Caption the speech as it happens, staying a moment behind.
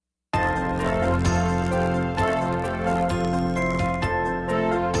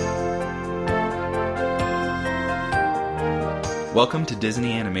Welcome to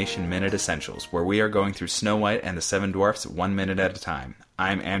Disney Animation Minute Essentials, where we are going through Snow White and the Seven Dwarfs 1 minute at a time.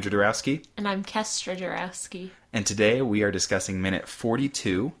 I'm Andrew Dorowski. And I'm Kestra Dorowski. And today we are discussing minute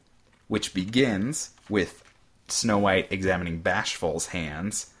 42, which begins with Snow White examining Bashful's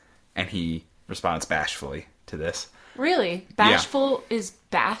hands, and he responds bashfully to this. Really? Bashful is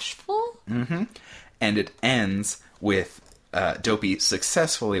bashful? Mm-hmm. And it ends with Dopey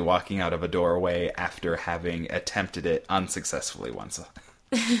successfully walking out of a doorway after having attempted it unsuccessfully once.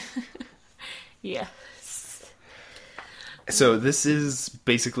 Yes. So this is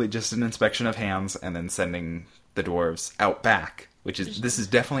basically just an inspection of hands and then sending the dwarves out back, this is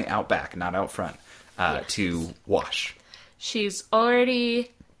definitely out back, not out front, to wash. She's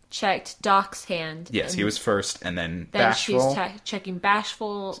already checked Doc's hand. Yes, he was first, and then Then Bashful, she's checking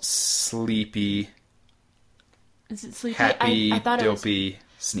Bashful. Sleepy, Is it Sleepy? Happy, I thought Dopey, it was...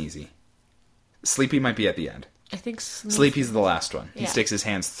 Sneezy. Sleepy might be at the end. I think Sleepy's the last one. He Yeah. sticks his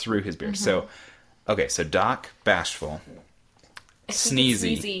hands through his beard. Mm-hmm. So Doc, Bashful,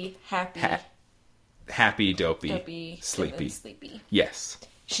 Sneezy, Happy, Dopey, Sleepy. Sleepy. Yes.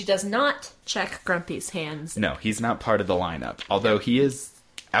 She does not check Grumpy's hands. No, he's not part of the lineup. Although he is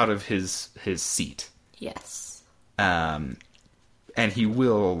out of his seat. Yes. And he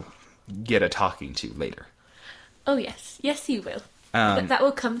will get a talking to later. Oh, yes. Yes, he will. That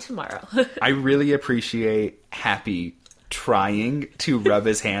will come tomorrow. I really appreciate Happy trying to rub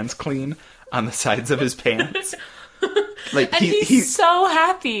his hands clean on the sides of his pants. Like and he's so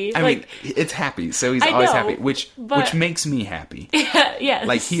happy. I mean, it's Happy, so he's always happy, which makes me happy. Yes.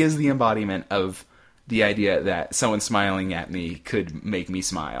 Like, he is the embodiment of the idea that someone smiling at me could make me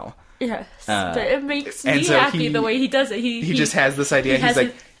smile. Yes, but it makes me so happy the way he does it. He just has this idea. He's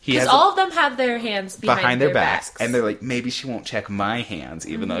like... Because all of them have their hands behind their backs, backs. and they're like, maybe she won't check my hands,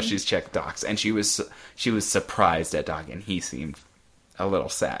 even though she's checked Doc's. And she was surprised at Doc, and he seemed a little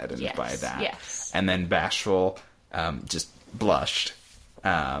sad by that. Yes. And then Bashful just blushed.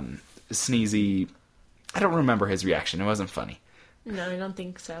 Sneezy, I don't remember his reaction. It wasn't funny. No, I don't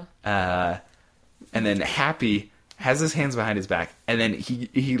think so. And then Happy has his hands behind his back, and then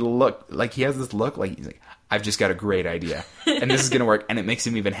he looked like he has this look like he's like, I've just got a great idea, and this is going to work, and it makes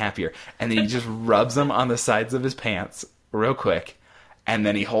him even happier. And then he just rubs them on the sides of his pants real quick, and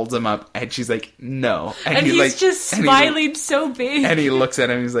then he holds them up, and she's like, no. And he's just smiling so big. And he looks at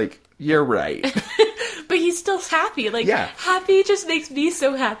him, he's like, you're right. But he's still happy. Like, yeah. Happy just makes me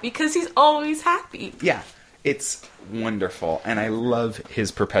so happy, because he's always happy. Yeah, it's wonderful, and I love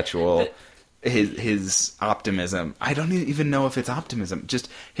his perpetual... His optimism. I don't even know if it's optimism. Just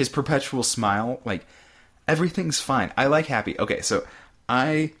his perpetual smile. Like, everything's fine. I like Happy. Okay, so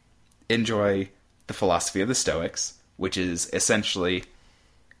I enjoy the philosophy of the Stoics, which is essentially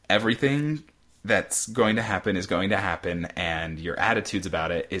everything that's going to happen is going to happen, and your attitudes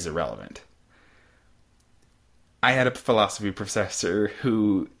about it is irrelevant. I had a philosophy professor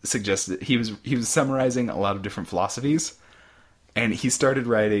who suggested he was summarizing a lot of different philosophies. And he started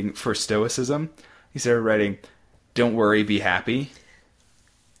writing, for Stoicism, he started writing, don't worry, be happy.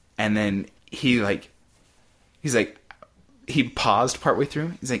 And then he paused partway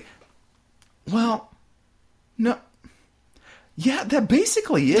through. He's like, well, no. Yeah, that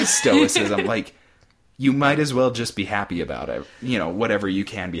basically is Stoicism. Like, you might as well just be happy about it. You know, whatever you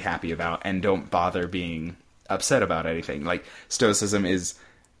can be happy about, and don't bother being upset about anything. Like, Stoicism is...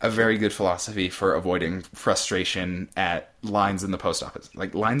 a very good philosophy for avoiding frustration at lines in the post office.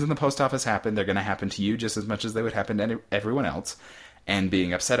 Like, lines in the post office happen, they're going to happen to you just as much as they would happen to everyone else. And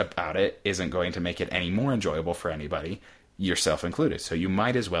being upset about it isn't going to make it any more enjoyable for anybody, yourself included. So you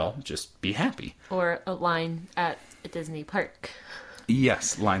might as well just be happy. Or a line at a Disney park.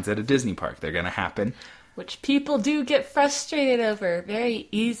 Yes, lines at a Disney park. They're going to happen. Which people do get frustrated over very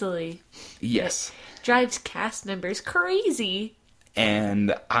easily. Yes. It drives cast members crazy.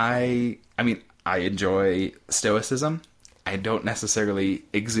 And I enjoy Stoicism. I don't necessarily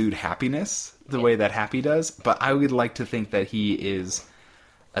exude happiness the way that Happy does, but I would like to think that he is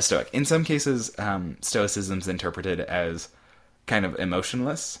a Stoic. In some cases, Stoicism's interpreted as kind of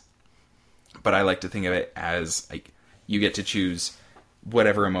emotionless, but I like to think of it as, like, you get to choose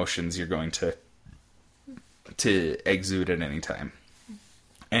whatever emotions you're going to exude at any time.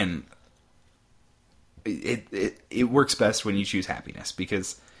 And... It works best when you choose happiness,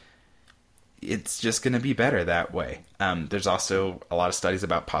 because it's just going to be better that way. There's also a lot of studies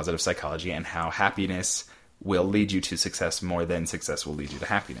about positive psychology and how happiness will lead you to success more than success will lead you to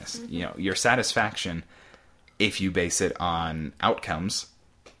happiness. Mm-hmm. You know, your satisfaction, if you base it on outcomes,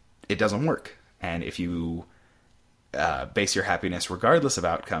 it doesn't work. And if you base your happiness regardless of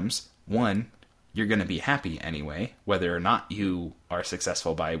outcomes, one, you're going to be happy anyway, whether or not you are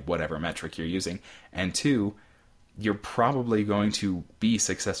successful by whatever metric you're using. And two, you're probably going to be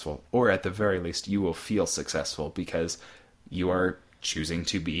successful, or at the very least, you will feel successful because you are choosing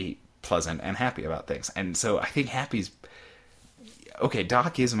to be pleasant and happy about things. And so I think Happy's... Okay,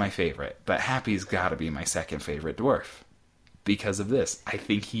 Doc is my favorite, but Happy's got to be my second favorite dwarf because of this. I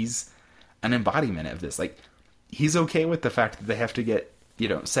think he's an embodiment of this. Like, he's okay with the fact that they have to get,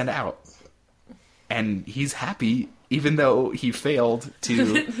 sent out. And he's happy, even though he failed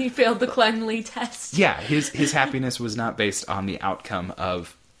to... He failed the cleanly test. Yeah, his happiness was not based on the outcome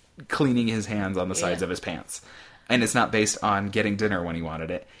of cleaning his hands on the sides of his pants. And it's not based on getting dinner when he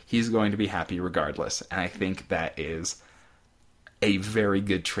wanted it. He's going to be happy regardless. And I think that is a very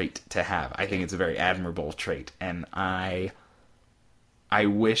good trait to have. I think it's a very admirable trait. And I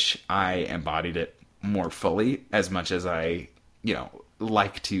wish I embodied it more fully, as much as I,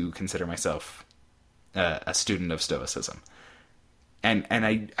 like to consider myself a student of Stoicism. And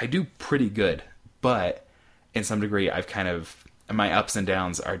I do pretty good, but in some degree I've kind of, my ups and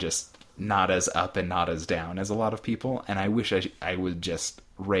downs are just not as up and not as down as a lot of people, and I wish I would just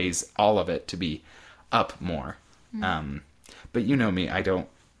raise all of it to be up more. But you know me, I don't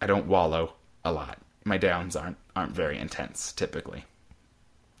wallow a lot. My downs aren't very intense typically.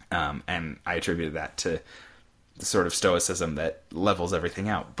 And I attributed that to the sort of stoicism that levels everything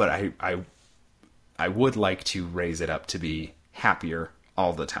out. But I would like to raise it up to be happier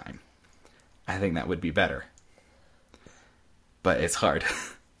all the time. I think that would be better. But it's hard.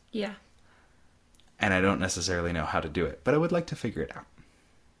 Yeah. And I don't necessarily know how to do it. But I would like to figure it out.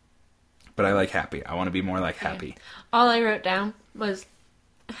 But I like happy. I want to be more like happy. Yeah. All I wrote down was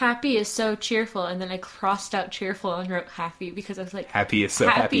happy is so cheerful, and then I crossed out cheerful and wrote happy because I was like, happy is so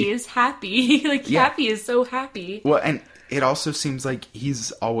happy. Happy is happy. Like, yeah. Happy is so happy. Well, and it also seems like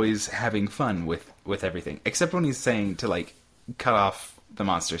he's always having fun with everything. Except when he's saying to, like, cut off the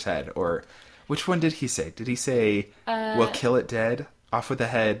monster's head. Or, which one did he say? Did he say, we'll kill it dead, off with the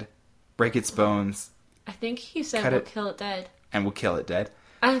head, break its bones? I think he said, we'll kill it dead. And we'll kill it dead?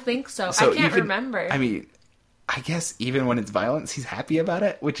 I think so. I can't remember. I mean, I guess even when it's violence, he's happy about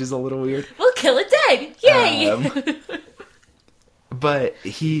it, which is a little weird. We'll kill it dead! Yay! But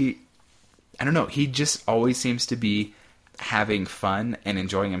I don't know, he just always seems to be having fun and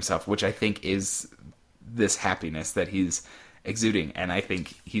enjoying himself, which I think is this happiness that he's exuding. And I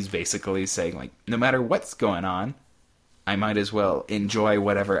think he's basically saying, like, no matter what's going on, I might as well enjoy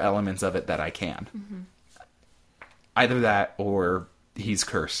whatever elements of it that I can. Mm-hmm. Either that, or he's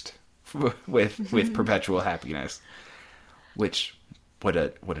cursed with perpetual happiness. Which, what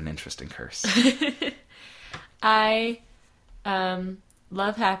an interesting curse. I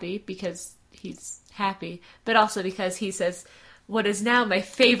love Happy because he's happy, but also because he says what is now my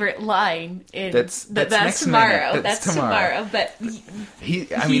favorite line in that's tomorrow. That's tomorrow. But he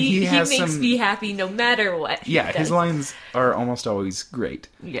makes me happy no matter what. Yeah, his lines are almost always great.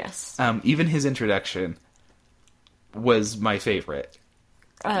 Yes. Even his introduction was my favorite.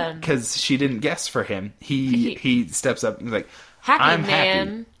 Because she didn't guess for him. He steps up and he's like, I'm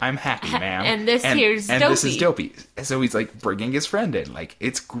happy, ma'am. And this here's Dopey. And this is Dopey. So he's like bringing his friend in. Like,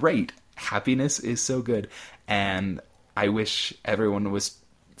 it's great. Happiness is so good. And I wish everyone was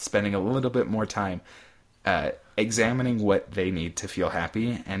spending a little bit more time examining what they need to feel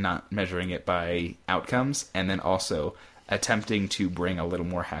happy and not measuring it by outcomes. And then also attempting to bring a little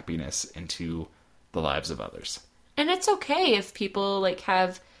more happiness into the lives of others. And it's okay if people, like,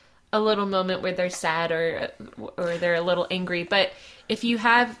 have a little moment where they're sad or they're a little angry. But if you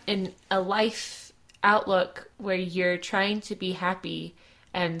have a life outlook where you're trying to be happy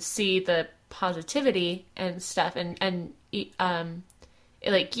and see the positivity and stuff, and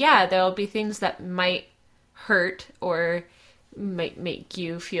like, yeah, there'll be things that might hurt or might make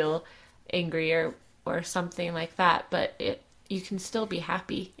you feel angry or something like that. But you can still be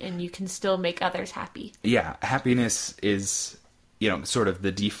happy, and you can still make others happy. Yeah, happiness is, sort of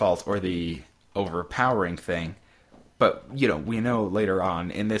the default or the overpowering thing. But, we know later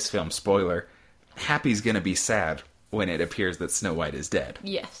on in this film, spoiler, Happy's going to be sad when it appears that Snow White is dead.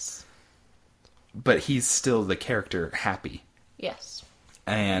 Yes. But he's still the character Happy. Yes.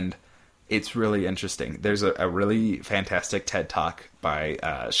 And it's really interesting. There's a really fantastic TED Talk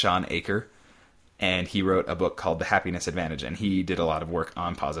by Sean Aker. And he wrote a book called The Happiness Advantage, and he did a lot of work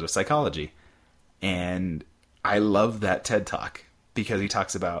on positive psychology. And I love that TED Talk because he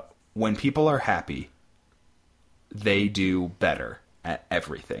talks about when people are happy, they do better at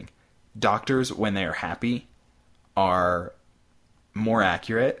everything. Doctors, when they are happy, are more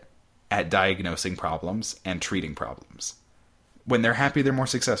accurate at diagnosing problems and treating problems. When they're happy, they're more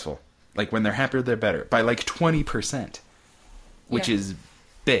successful. Like, when they're happier, they're better. By, like, 20%. Which Yeah. is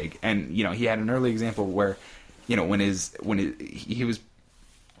big. And, you know, he had an early example where, you know, when he was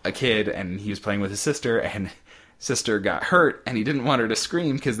a kid and he was playing with his sister, and sister got hurt, and he didn't want her to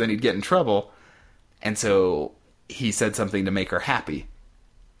scream because then he'd get in trouble. And so he said something to make her happy.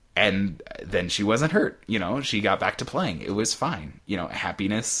 And then she wasn't hurt, you know, she got back to playing. It was fine. You know,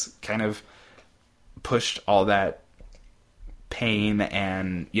 happiness kind of pushed all that pain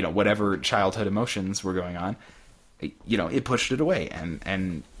and, you know, whatever childhood emotions were going on, you know, it pushed it away.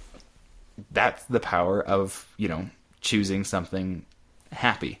 And that's the power of, you know, choosing something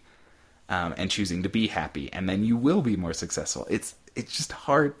happy, and choosing to be happy. And then you will be more successful. It's just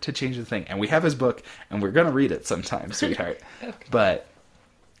hard to change the thing. And we have his book, and we're going to read it sometime, sweetheart. Okay.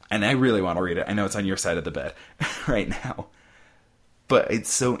 And I really want to read it. I know it's on your side of the bed right now. But it's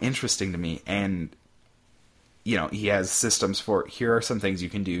so interesting to me. And, you know, he has systems for, here are some things you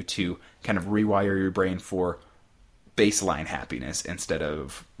can do to kind of rewire your brain for baseline happiness instead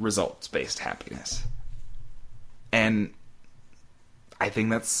of results-based happiness. And I think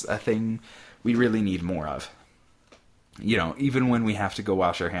that's a thing we really need more of. You know, even when we have to go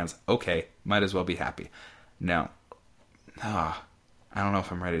wash our hands, okay, might as well be happy. No. I don't know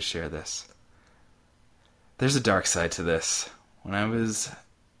if I'm ready to share this. There's a dark side to this. When I was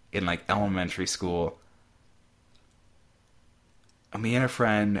in, like, elementary school, me and a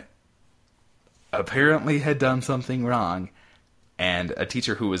friend apparently had done something wrong, and a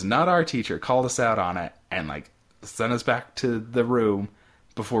teacher who was not our teacher called us out on it and, like, sent us back to the room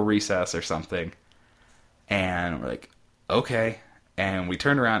before recess or something. And we're like, okay. And we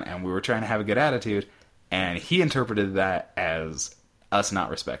turned around and we were trying to have a good attitude, and he interpreted that as us not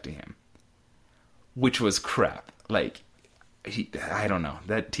respecting him, which was crap. Like, I don't know.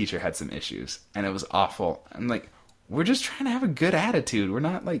 That teacher had some issues, and it was awful. And, like, we're just trying to have a good attitude. We're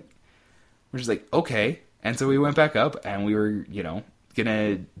not, like, we're just like, okay. And so we went back up, and we were, you know,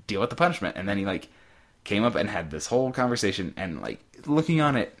 gonna deal with the punishment. And then he, like, came up and had this whole conversation, and, like, looking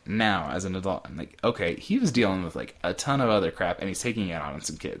on it now as an adult, I'm like, okay, he was dealing with, like, a ton of other crap, and he's taking it out on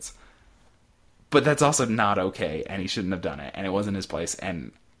some kids. But that's also not okay, and he shouldn't have done it, and it wasn't his place,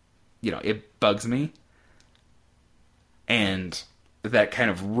 and, you know, it bugs me. And that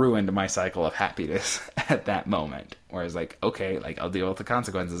kind of ruined my cycle of happiness at that moment, where I was like, okay, like, I'll deal with the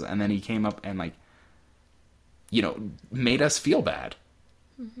consequences. And then he came up and, like, you know, made us feel bad,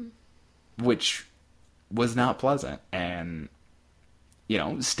 which was not pleasant, and, you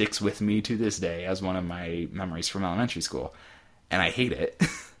know, sticks with me to this day as one of my memories from elementary school, and I hate it.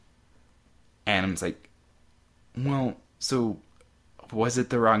 And I'm just like, well, so was it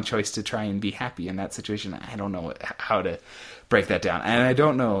the wrong choice to try and be happy in that situation? I don't know how to break that down. And I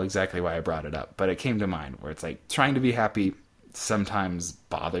don't know exactly why I brought it up, but it came to mind where it's like, trying to be happy sometimes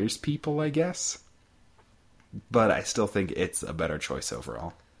bothers people, I guess. But I still think it's a better choice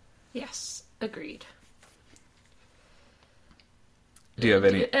overall. Yes, agreed. Do you have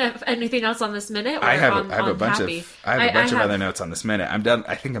any? Anything else on this minute? Or I have on a bunch happy? of other notes on this minute. I'm done.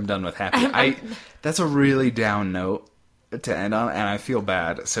 I think I'm done with happy. That's a really down note to end on, and I feel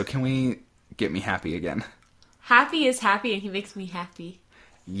bad. So can we get me happy again? Happy is happy, and he makes me happy.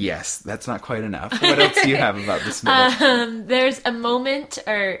 Yes, that's not quite enough. What else do you have about this minute? There's a moment,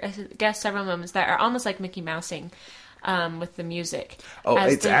 or I guess several moments, that are almost like Mickey Mousing with the music. Oh,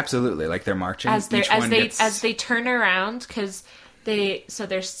 it's absolutely like they're marching. As they turn around, because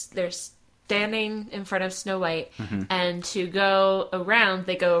they're standing in front of Snow White, and to go around,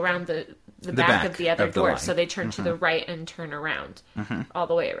 they go around the back of the other door. So they turn to the right and turn around, all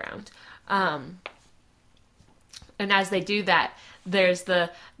the way around. And as they do that, there's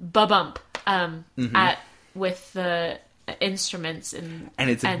the ba-bump with the instruments. And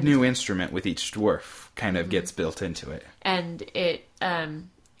it's a new instrument with each dwarf kind of gets built into it. And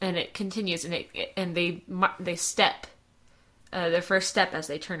it continues, and they step. Their first step as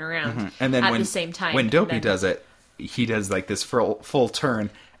they turn around, and then at the same time. When Dopey does it, he does like this full turn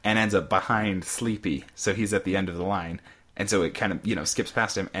and ends up behind Sleepy, so he's at the end of the line, and so it kind of skips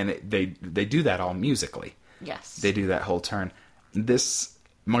past him, and they do that all musically. Yes, they do that whole turn. This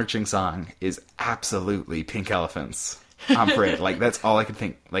marching song is absolutely Pink Elephants on Parade. Like, that's all I could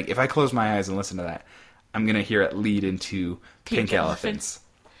think. Like, if I close my eyes and listen to that, I'm gonna hear it lead into Pink Elephants.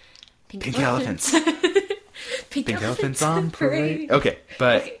 Pink Elephants. Pink Elephants on Parade. Okay,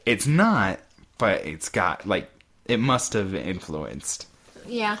 but it's not. But it's got, like, it must have influenced.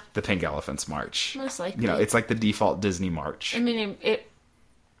 Yeah. The Pink Elephants March. Most likely. It's like the default Disney march. I mean,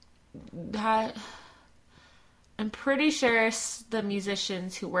 I'm pretty sure the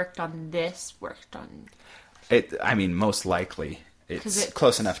musicians who worked on this worked on it. I mean, most likely. it's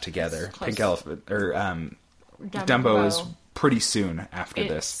close enough together. close. Pink Elephant, or Dumbo is pretty soon after It's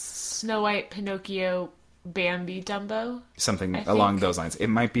this. Snow White, Pinocchio, Bambi, Dumbo. Something I along think. those lines. It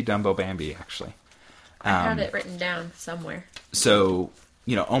might be Dumbo Bambi, actually. I have it written down somewhere. So,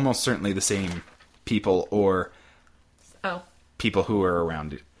 almost certainly the same people or Oh. people who were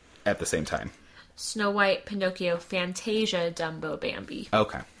around at the same time. Snow White, Pinocchio, Fantasia, Dumbo, Bambi.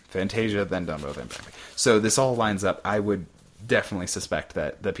 Okay. Fantasia, then Dumbo, then Bambi. So this all lines up. I would definitely suspect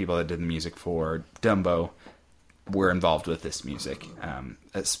that the people that did the music for Dumbo were involved with this music,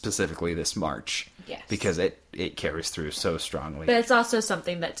 specifically this march. Yes. Because it carries through so strongly. But it's also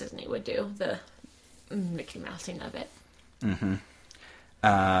something that Disney would do, the Mickey Mousing of it.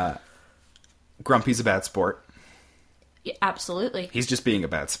 Grumpy's a bad sport. Yeah, absolutely. He's just being a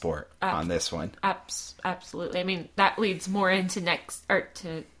bad sport on this one. Absolutely. I mean, that leads more into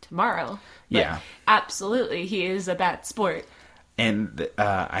to tomorrow. But Yeah. absolutely, he is a bad sport. And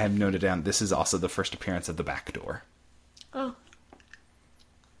I have noted down, this is also the first appearance of the back door. Oh.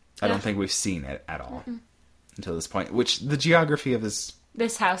 I don't Yeah. think we've seen it at all until this point. Which the geography of this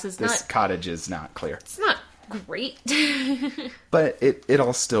This house is not. cottage is not clear, It's not great. but it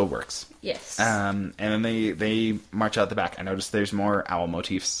all still works. Yes. And then they march out the back. I noticed there's more owl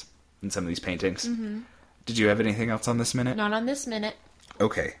motifs in some of these paintings. Did you have anything else on this minute? Not on this minute.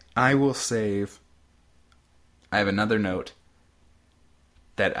 Okay, I will save. I have another note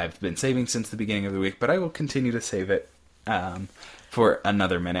that I've been saving since the beginning of the week, but I will continue to save it for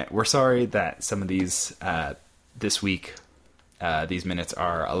another minute. We're sorry that some of these this week, these minutes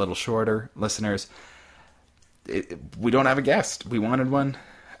are a little shorter, listeners. We don't have a guest. We wanted one.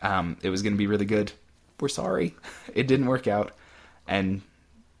 It was going to be really good. We're sorry. It didn't work out. And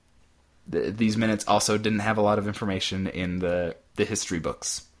these minutes also didn't have a lot of information in the history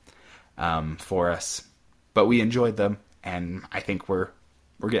books for us. But we enjoyed them, and I think we're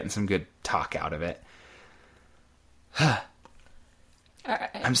getting some good talk out of it.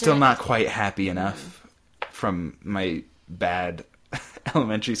 I'm still not quite happy enough from my bad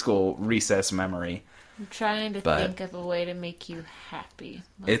elementary school recess memory. I'm trying to But think of a way to make you happy.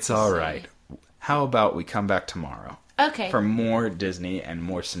 It's all right. How about we come back tomorrow Okay. for more Disney and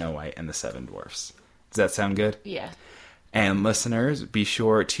more Snow White and the Seven Dwarfs? Does that sound good? Yeah. And listeners, be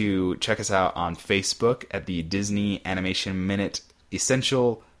sure to check us out on Facebook at the Disney Animation Minute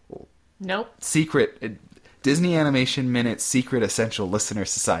Essential Nope. Secret Disney Animation Minute Secret Essential Listener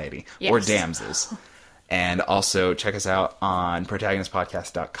Society, or Yes. DAMSs. And also check us out on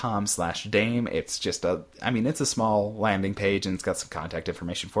protagonistpodcast.com/Dame. It's just it's a small landing page and it's got some contact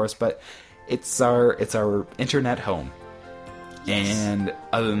information for us, but it's our internet home. Yes. And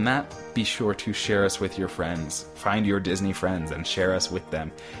other than that, be sure to share us with your friends. Find your Disney friends and share us with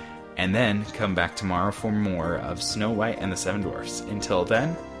them. And then come back tomorrow for more of Snow White and the Seven Dwarfs. Until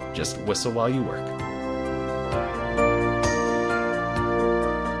then, just whistle while you work.